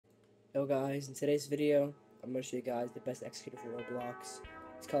Hello guys, in today's video, I'm going to show you guys the best executor for Roblox.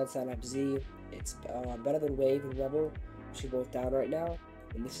 It's called Signup Z. It's better than Wave and Rebel, which are both down right now.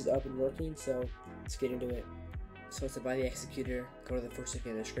 And this is up and working, so let's get into it. So to buy the executor, go to the first link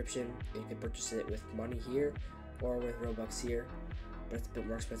in the description. You can purchase it with money here, or with Robux here. But it's a bit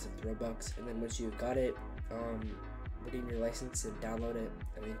more expensive with Robux. And then once you've got it, redeem your license and download it,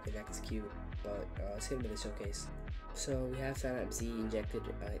 and then you can execute. But let's get into the showcase. So we have Signup Z injected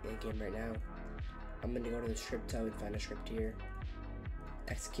in game right now. I'm going to go to the script tab and find a script here.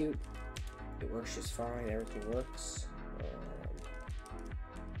 Execute. It works just fine. Everything works.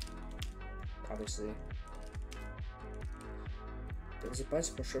 Obviously. There's a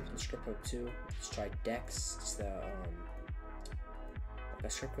bunch more scripts in the script hub too. Let's try Dex. It's the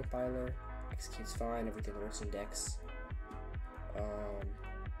script compiler. Executes fine. Everything works in Dex.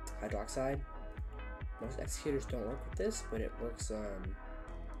 Hydroxide. Most executors don't work with this, but it works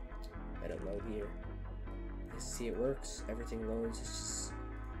at a low here. You see it works, everything loads. It's just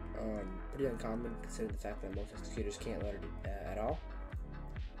pretty uncommon considering the fact that most executors can't load it at all.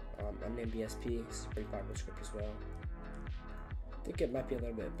 Unnamed BSP is a pretty popular script as well. I think it might be a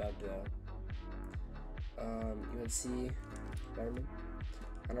little bit bugged though. UNC environment,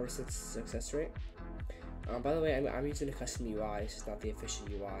 100% success rate. By the way, I'm using a custom UI. It's not the official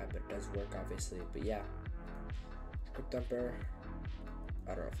UI, but it does work obviously. But yeah, script dumper.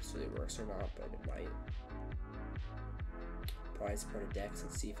 I don't know if this really works or not, but it might. Probably support a Dex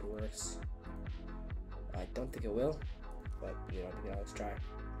and see if it works. I don't think it will, but let's try.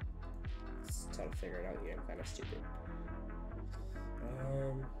 Let's try to figure it out here. I'm kind of stupid.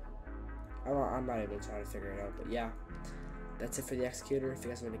 I'm not even trying to figure it out, but yeah. That's it for the executor. If you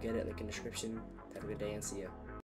guys want to get it, link in the description. Have a good day and see ya.